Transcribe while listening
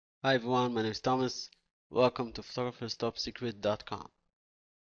Hi everyone, my name is Thomas. Welcome to photographerstopsecret.com.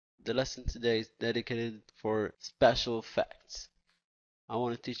 The lesson today is dedicated for special effects. I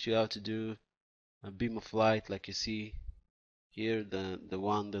want to teach you how to do a beam of light like you see here, the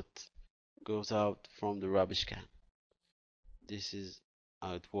one that goes out from the rubbish can. This is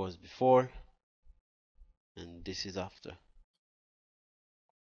how it was before and this is after.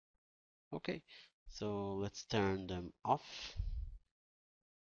 Okay, so let's turn them off.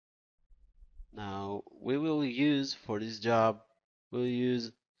 Now we will use for this job, we'll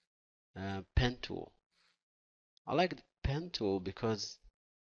use a pen tool. I like the pen tool because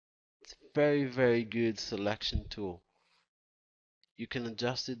it's a very good selection tool. You can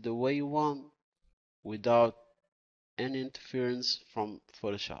adjust it the way you want without any interference from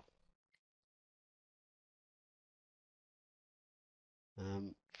Photoshop.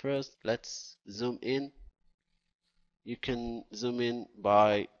 First, let's zoom in. You can zoom in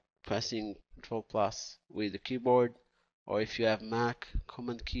by pressing Ctrl plus with the keyboard, or if you have Mac,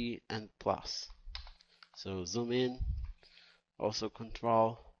 Command key and plus. So zoom in, also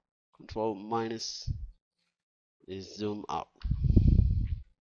Control minus is zoom out.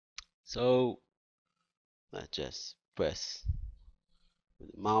 So let's just press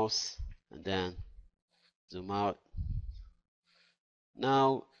with the mouse and then zoom out.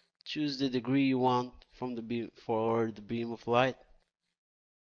 Now choose the degree you want from the beam for the beam of light,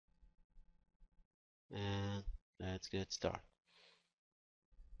 and let's get started.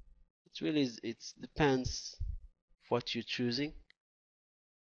 It depends what you're choosing.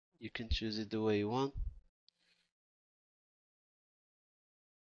 You can choose it the way you want.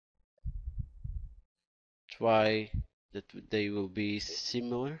 Try that they will be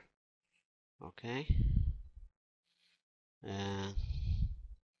similar. Okay, and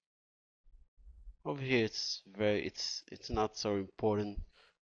over here it's not so important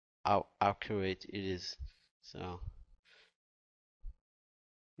how accurate it is. So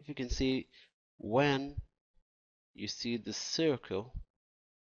if you can see, when you see the circle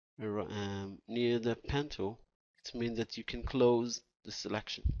near the pen tool, it means that you can close the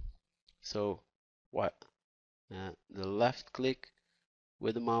selection. So what the left click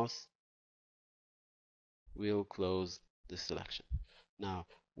with the mouse will close the selection. Now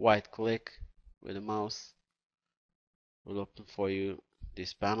right click with the mouse will open for you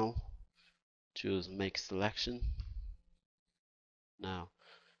this panel. Choose make selection. Now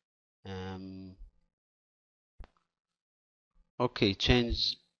okay,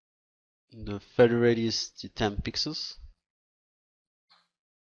 change the feather radius to 10 pixels.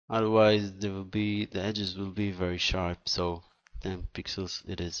 Otherwise the edges will be very sharp, so 10 pixels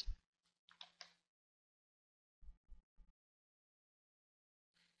it is.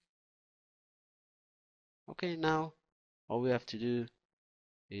 Okay, now all we have to do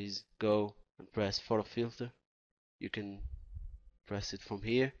is go and press photo filter. You can press it from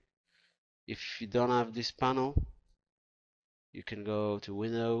here. If you don't have this panel, you can go to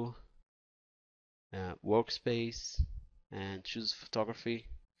window, workspace, and choose photography.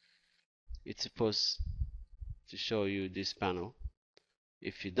 It's supposed to show you this panel.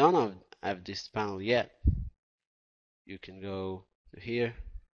 If you don't have this panel yet, you can go to here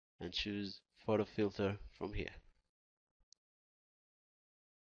and choose photo filter from here.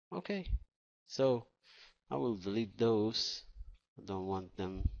 Okay, so I will delete those. I don't want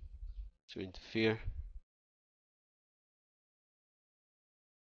them to interfere.